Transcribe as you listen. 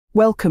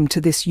Welcome to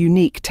this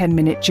unique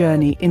 10-minute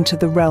journey into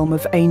the realm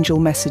of angel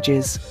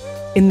messages.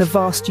 In the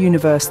vast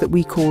universe that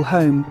we call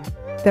home,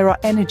 there are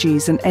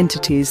energies and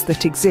entities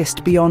that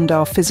exist beyond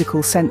our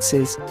physical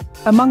senses.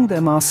 Among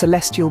them are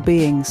celestial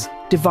beings,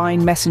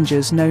 divine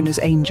messengers known as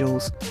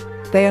angels.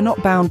 They are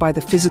not bound by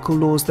the physical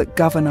laws that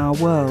govern our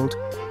world.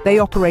 They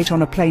operate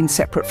on a plane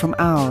separate from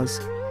ours,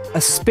 a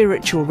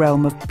spiritual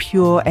realm of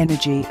pure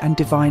energy and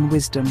divine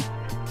wisdom.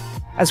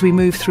 As we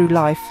move through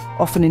life,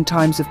 often in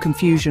times of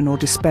confusion or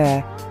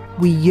despair,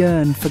 we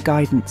yearn for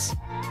guidance.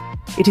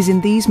 It is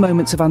in these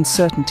moments of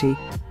uncertainty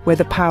where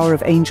the power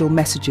of angel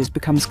messages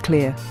becomes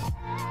clear.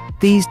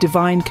 These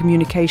divine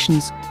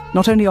communications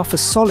not only offer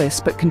solace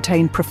but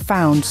contain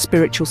profound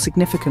spiritual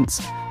significance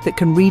that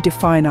can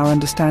redefine our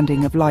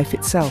understanding of life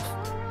itself.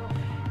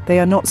 They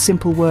are not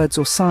simple words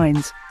or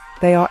signs,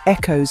 they are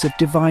echoes of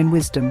divine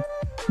wisdom,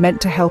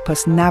 meant to help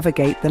us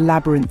navigate the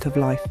labyrinth of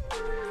life.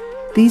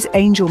 These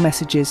angel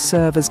messages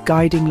serve as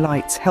guiding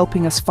lights,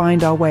 helping us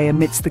find our way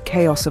amidst the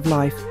chaos of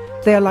life.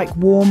 They are like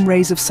warm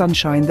rays of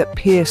sunshine that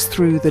pierce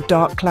through the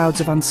dark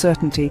clouds of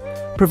uncertainty,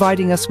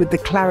 providing us with the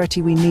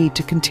clarity we need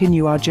to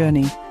continue our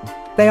journey.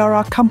 They are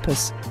our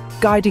compass,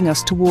 guiding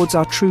us towards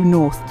our true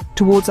north,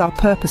 towards our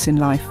purpose in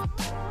life.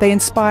 They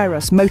inspire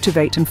us,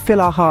 motivate, and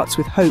fill our hearts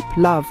with hope,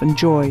 love, and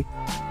joy.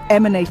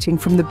 Emanating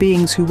from the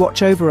beings who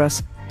watch over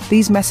us,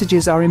 these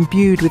messages are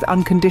imbued with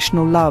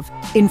unconditional love,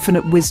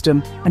 infinite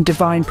wisdom, and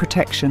divine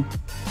protection.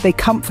 They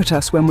comfort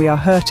us when we are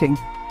hurting,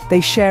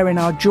 they share in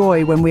our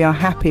joy when we are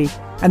happy,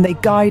 and they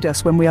guide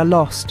us when we are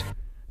lost.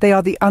 They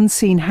are the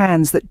unseen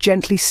hands that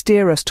gently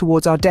steer us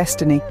towards our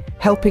destiny,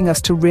 helping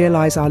us to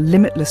realize our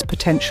limitless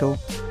potential.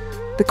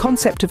 The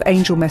concept of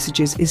angel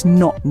messages is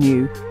not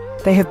new.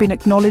 They have been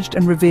acknowledged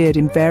and revered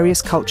in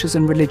various cultures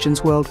and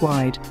religions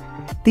worldwide.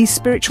 These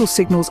spiritual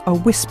signals are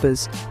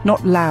whispers,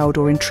 not loud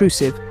or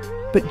intrusive,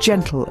 but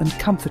gentle and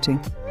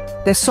comforting.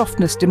 Their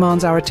softness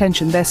demands our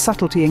attention, their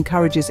subtlety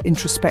encourages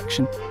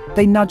introspection.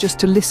 They nudge us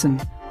to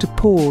listen, to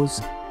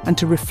pause, and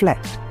to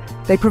reflect.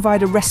 They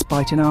provide a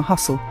respite in our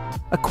hustle,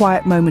 a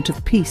quiet moment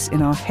of peace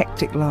in our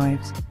hectic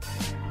lives.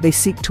 They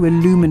seek to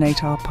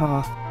illuminate our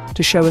path,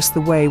 to show us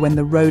the way when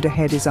the road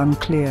ahead is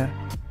unclear.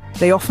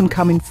 They often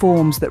come in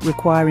forms that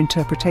require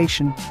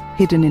interpretation,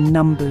 hidden in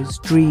numbers,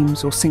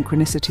 dreams, or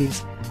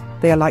synchronicities.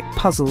 They are like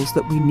puzzles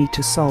that we need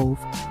to solve,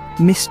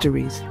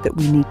 mysteries that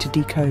we need to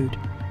decode.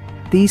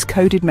 These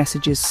coded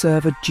messages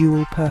serve a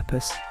dual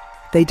purpose.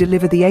 They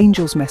deliver the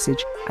angel's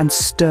message and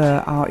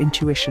stir our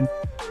intuition,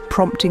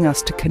 prompting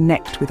us to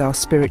connect with our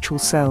spiritual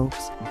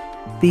selves.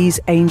 These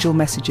angel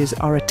messages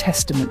are a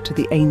testament to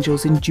the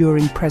angel's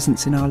enduring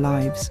presence in our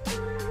lives.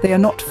 They are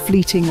not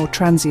fleeting or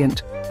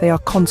transient, they are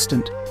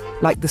constant,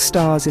 like the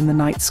stars in the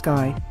night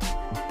sky.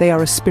 They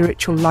are a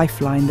spiritual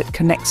lifeline that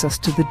connects us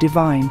to the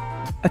divine,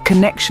 a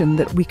connection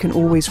that we can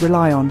always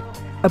rely on,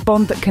 a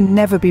bond that can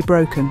never be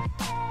broken.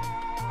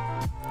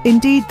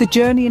 Indeed, the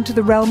journey into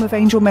the realm of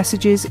angel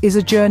messages is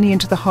a journey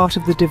into the heart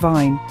of the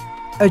divine,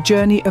 a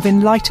journey of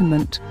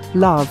enlightenment,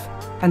 love,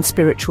 and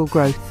spiritual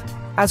growth.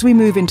 As we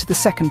move into the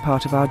second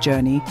part of our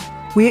journey,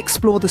 we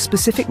explore the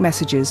specific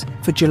messages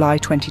for July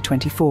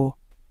 2024.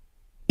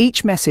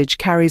 Each message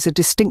carries a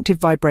distinctive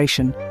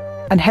vibration,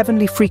 an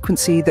heavenly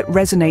frequency that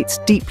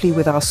resonates deeply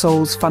with our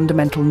soul's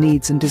fundamental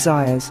needs and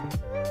desires.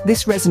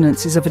 This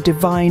resonance is of a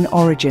divine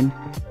origin,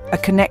 a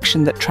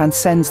connection that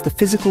transcends the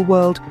physical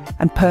world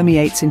and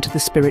permeates into the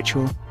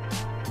spiritual.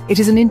 It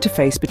is an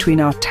interface between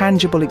our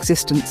tangible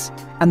existence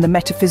and the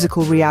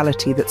metaphysical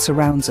reality that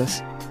surrounds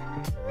us.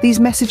 These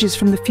messages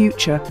from the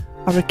future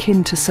are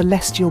akin to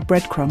celestial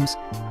breadcrumbs.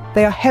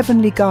 They are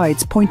heavenly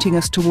guides pointing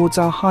us towards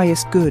our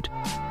highest good.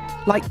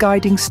 Like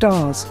guiding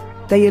stars,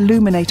 they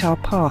illuminate our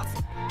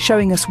path,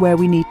 showing us where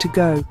we need to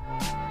go.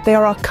 They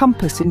are our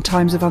compass in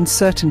times of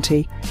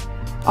uncertainty,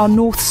 our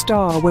North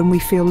Star when we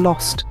feel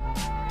lost.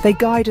 They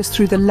guide us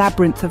through the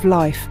labyrinth of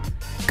life,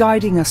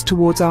 guiding us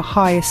towards our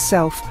highest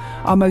self,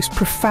 our most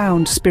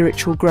profound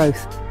spiritual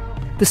growth.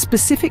 The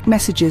specific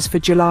messages for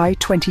July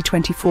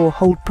 2024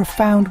 hold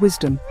profound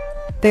wisdom.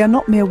 They are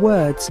not mere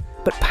words,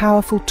 but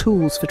powerful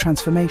tools for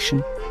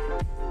transformation.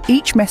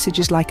 Each message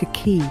is like a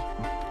key,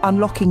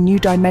 unlocking new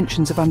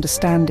dimensions of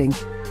understanding,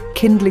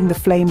 kindling the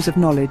flames of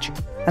knowledge,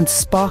 and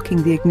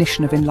sparking the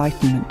ignition of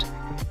enlightenment.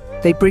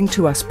 They bring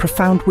to us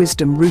profound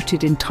wisdom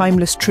rooted in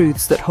timeless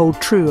truths that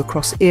hold true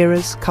across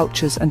eras,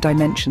 cultures, and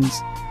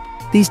dimensions.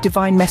 These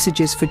divine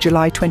messages for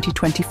July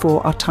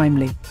 2024 are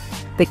timely.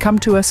 They come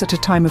to us at a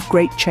time of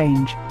great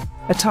change,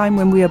 a time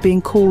when we are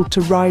being called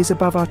to rise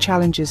above our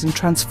challenges and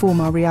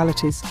transform our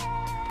realities.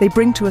 They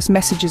bring to us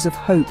messages of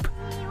hope,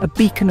 a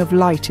beacon of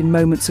light in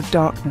moments of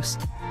darkness.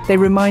 They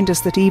remind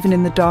us that even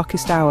in the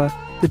darkest hour,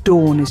 the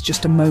dawn is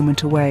just a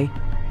moment away.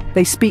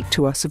 They speak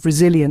to us of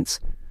resilience,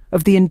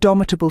 of the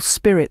indomitable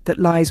spirit that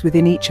lies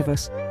within each of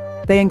us.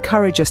 They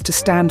encourage us to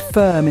stand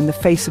firm in the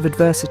face of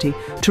adversity,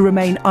 to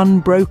remain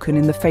unbroken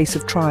in the face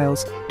of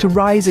trials, to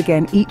rise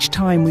again each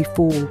time we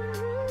fall.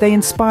 They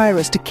inspire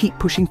us to keep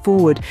pushing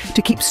forward,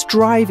 to keep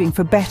striving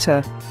for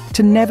better,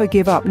 to never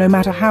give up no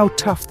matter how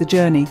tough the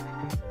journey.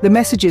 The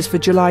messages for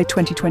July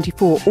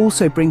 2024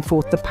 also bring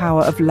forth the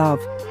power of love.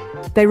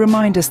 They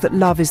remind us that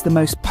love is the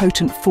most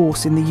potent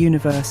force in the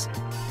universe.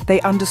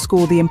 They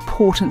underscore the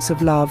importance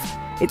of love,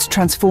 its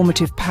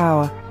transformative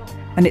power,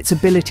 and its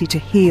ability to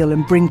heal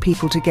and bring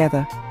people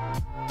together.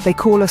 They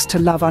call us to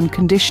love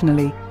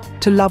unconditionally,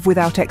 to love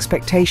without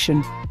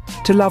expectation,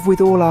 to love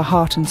with all our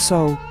heart and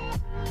soul.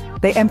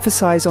 They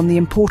emphasize on the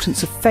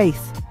importance of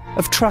faith,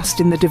 of trust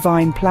in the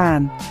divine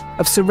plan,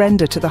 of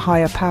surrender to the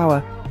higher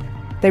power.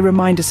 They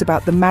remind us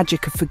about the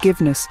magic of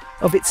forgiveness,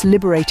 of its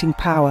liberating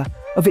power,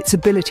 of its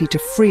ability to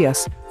free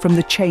us from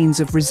the chains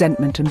of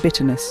resentment and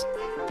bitterness.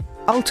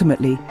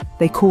 Ultimately,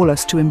 they call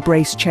us to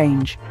embrace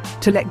change,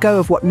 to let go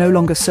of what no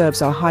longer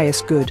serves our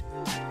highest good,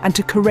 and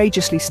to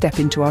courageously step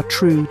into our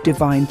true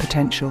divine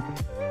potential.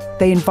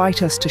 They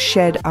invite us to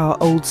shed our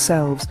old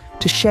selves,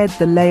 to shed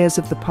the layers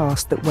of the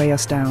past that weigh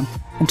us down,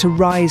 and to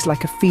rise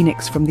like a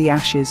phoenix from the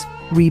ashes,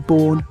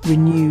 reborn,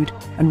 renewed,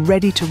 and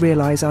ready to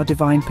realize our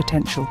divine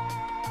potential.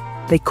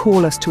 They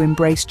call us to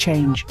embrace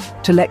change,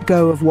 to let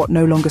go of what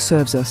no longer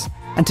serves us,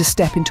 and to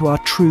step into our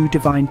true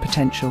divine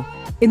potential.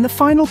 In the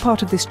final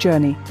part of this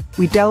journey,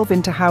 we delve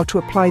into how to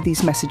apply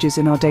these messages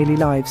in our daily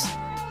lives.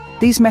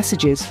 These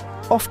messages,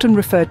 often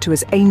referred to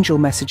as angel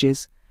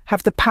messages,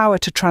 have the power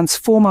to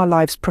transform our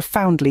lives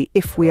profoundly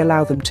if we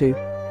allow them to.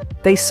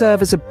 They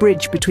serve as a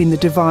bridge between the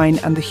divine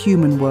and the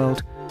human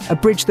world, a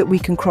bridge that we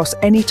can cross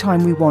any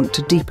time we want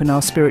to deepen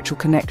our spiritual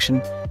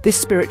connection. This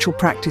spiritual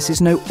practice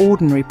is no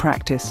ordinary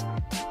practice.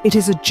 It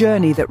is a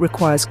journey that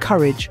requires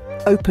courage,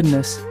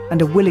 openness,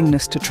 and a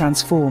willingness to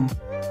transform.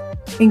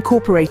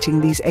 Incorporating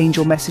these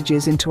angel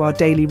messages into our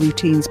daily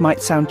routines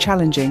might sound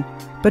challenging,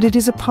 but it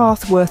is a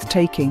path worth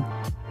taking.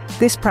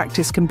 This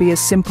practice can be as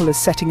simple as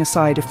setting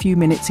aside a few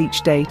minutes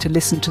each day to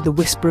listen to the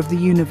whisper of the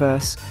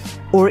universe,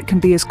 or it can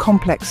be as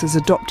complex as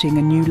adopting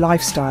a new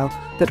lifestyle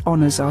that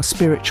honors our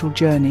spiritual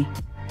journey.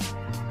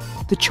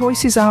 The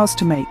choice is ours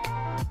to make.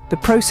 The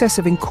process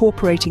of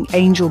incorporating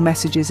angel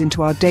messages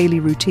into our daily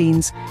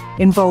routines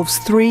involves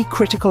three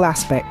critical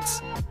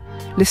aspects: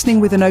 listening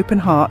with an open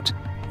heart,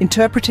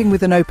 interpreting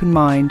with an open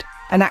mind,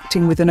 and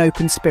acting with an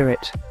open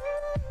spirit.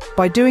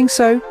 By doing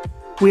so,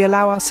 we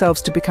allow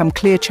ourselves to become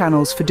clear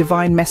channels for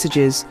divine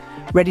messages,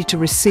 ready to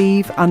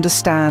receive,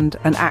 understand,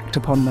 and act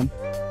upon them.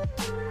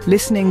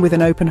 Listening with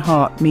an open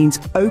heart means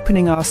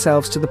opening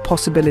ourselves to the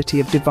possibility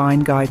of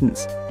divine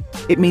guidance.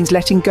 It means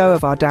letting go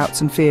of our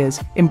doubts and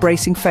fears,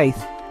 embracing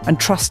faith, and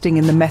trusting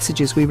in the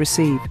messages we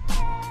receive.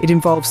 It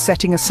involves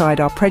setting aside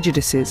our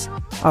prejudices,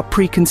 our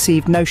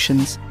preconceived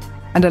notions,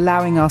 and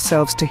allowing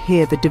ourselves to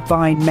hear the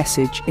divine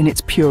message in its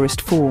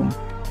purest form.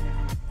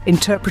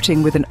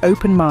 Interpreting with an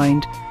open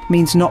mind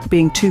means not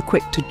being too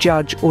quick to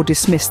judge or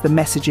dismiss the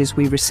messages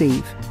we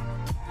receive.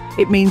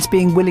 It means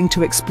being willing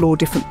to explore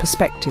different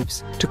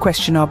perspectives, to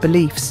question our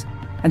beliefs,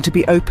 and to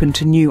be open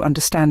to new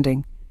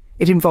understanding.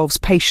 It involves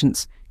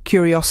patience,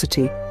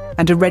 curiosity,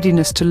 and a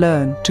readiness to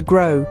learn, to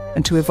grow,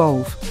 and to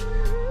evolve.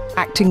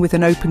 Acting with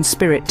an open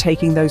spirit,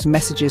 taking those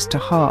messages to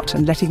heart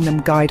and letting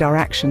them guide our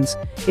actions.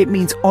 It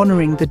means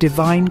honoring the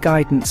divine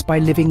guidance by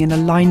living in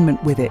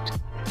alignment with it.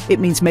 It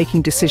means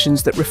making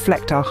decisions that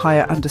reflect our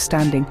higher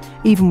understanding,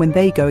 even when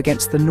they go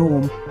against the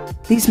norm.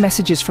 These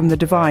messages from the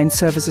divine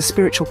serve as a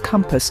spiritual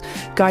compass,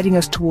 guiding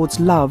us towards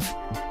love,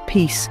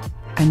 peace,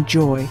 and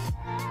joy.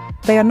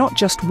 They are not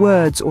just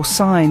words or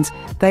signs,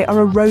 they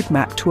are a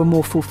roadmap to a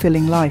more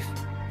fulfilling life.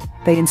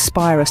 They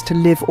inspire us to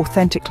live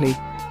authentically,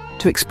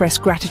 to express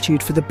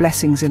gratitude for the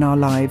blessings in our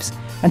lives,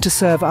 and to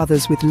serve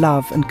others with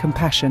love and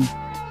compassion.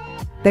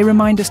 They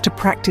remind us to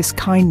practice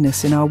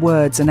kindness in our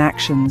words and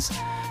actions,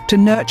 to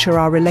nurture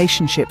our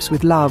relationships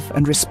with love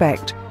and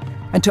respect,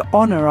 and to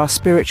honor our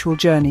spiritual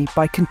journey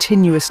by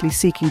continuously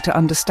seeking to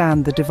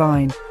understand the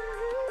divine.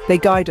 They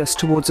guide us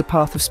towards a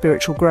path of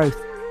spiritual growth,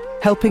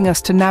 helping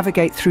us to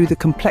navigate through the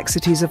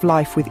complexities of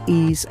life with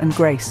ease and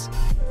grace.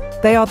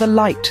 They are the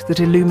light that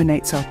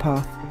illuminates our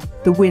path,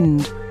 the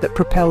wind that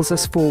propels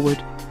us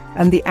forward,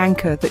 and the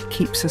anchor that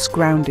keeps us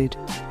grounded.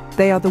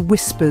 They are the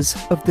whispers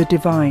of the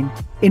divine,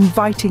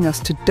 inviting us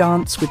to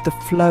dance with the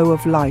flow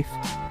of life,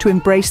 to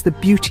embrace the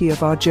beauty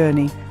of our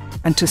journey,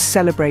 and to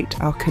celebrate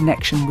our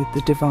connection with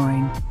the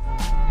divine.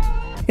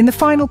 In the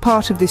final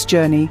part of this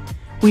journey,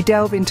 we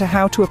delve into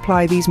how to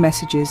apply these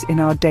messages in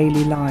our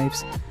daily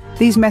lives.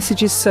 These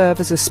messages serve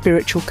as a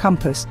spiritual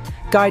compass,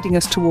 guiding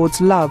us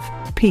towards love,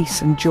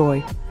 peace, and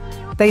joy.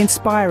 They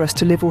inspire us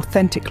to live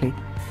authentically,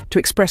 to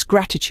express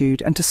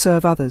gratitude, and to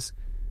serve others.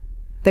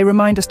 They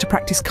remind us to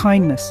practice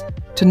kindness,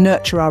 to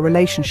nurture our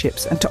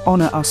relationships, and to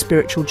honor our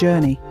spiritual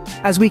journey.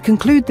 As we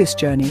conclude this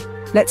journey,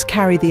 let's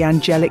carry the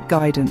angelic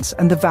guidance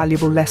and the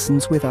valuable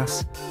lessons with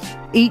us.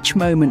 Each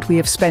moment we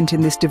have spent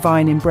in this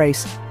divine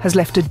embrace has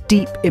left a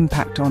deep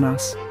impact on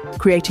us,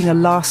 creating a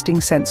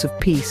lasting sense of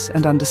peace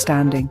and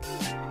understanding.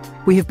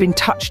 We have been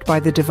touched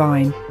by the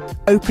divine,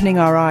 opening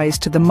our eyes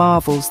to the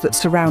marvels that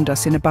surround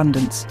us in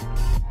abundance.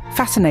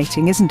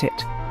 Fascinating, isn't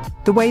it?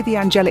 The way the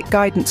angelic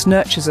guidance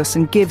nurtures us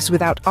and gives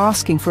without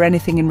asking for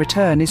anything in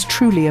return is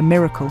truly a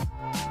miracle.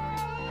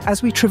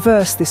 As we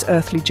traverse this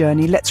earthly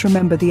journey, let's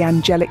remember the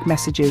angelic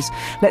messages.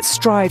 Let's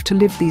strive to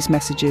live these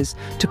messages,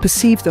 to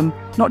perceive them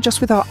not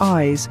just with our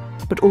eyes,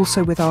 but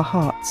also with our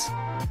hearts.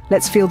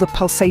 Let's feel the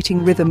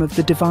pulsating rhythm of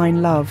the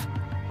divine love,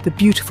 the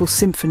beautiful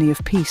symphony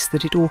of peace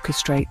that it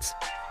orchestrates.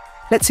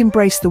 Let's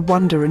embrace the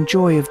wonder and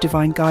joy of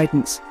divine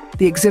guidance,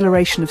 the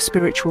exhilaration of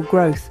spiritual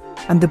growth,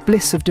 and the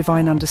bliss of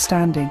divine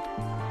understanding.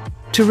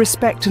 To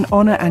respect and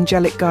honor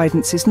angelic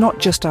guidance is not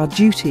just our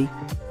duty,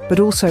 but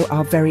also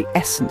our very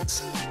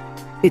essence.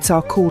 It's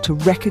our call to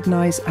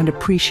recognize and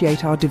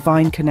appreciate our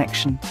divine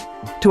connection,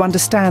 to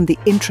understand the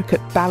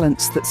intricate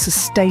balance that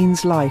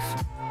sustains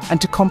life, and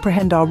to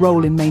comprehend our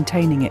role in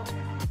maintaining it.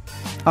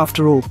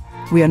 After all,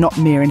 we are not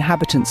mere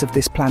inhabitants of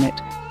this planet,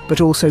 but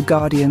also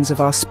guardians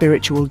of our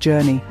spiritual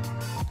journey.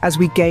 As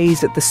we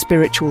gaze at the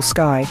spiritual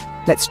sky,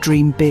 let's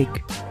dream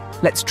big.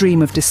 Let's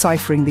dream of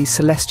deciphering these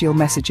celestial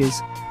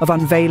messages, of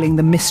unveiling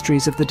the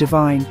mysteries of the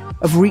divine,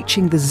 of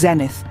reaching the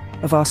zenith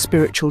of our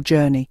spiritual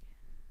journey.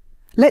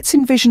 Let's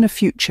envision a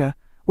future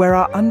where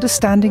our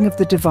understanding of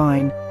the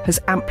divine has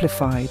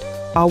amplified,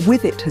 our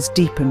with it has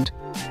deepened,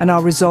 and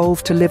our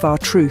resolve to live our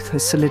truth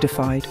has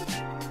solidified.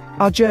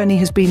 Our journey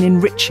has been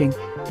enriching,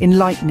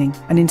 enlightening,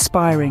 and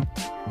inspiring.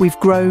 We've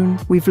grown,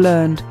 we've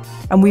learned,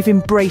 and we've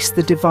embraced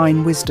the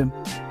divine wisdom.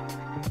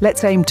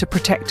 Let's aim to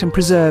protect and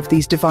preserve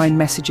these divine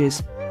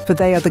messages, for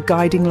they are the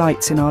guiding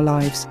lights in our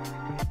lives.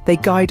 They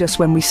guide us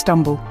when we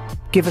stumble,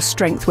 give us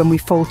strength when we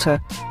falter,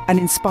 and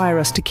inspire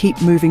us to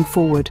keep moving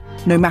forward,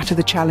 no matter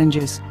the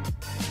challenges.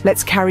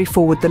 Let's carry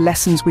forward the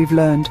lessons we've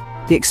learned,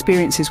 the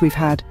experiences we've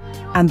had,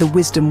 and the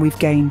wisdom we've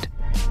gained.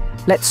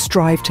 Let's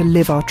strive to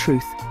live our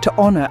truth, to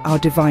honor our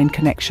divine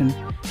connection,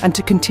 and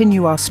to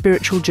continue our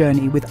spiritual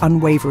journey with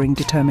unwavering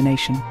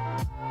determination.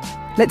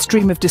 Let's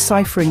dream of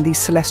deciphering these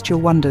celestial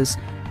wonders,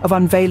 of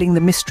unveiling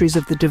the mysteries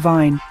of the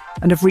divine,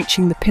 and of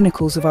reaching the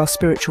pinnacles of our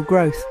spiritual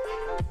growth.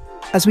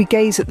 As we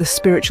gaze at the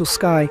spiritual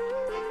sky,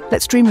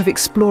 let's dream of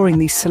exploring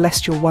these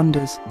celestial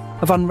wonders,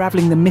 of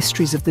unraveling the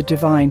mysteries of the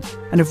divine,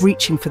 and of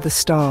reaching for the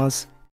stars.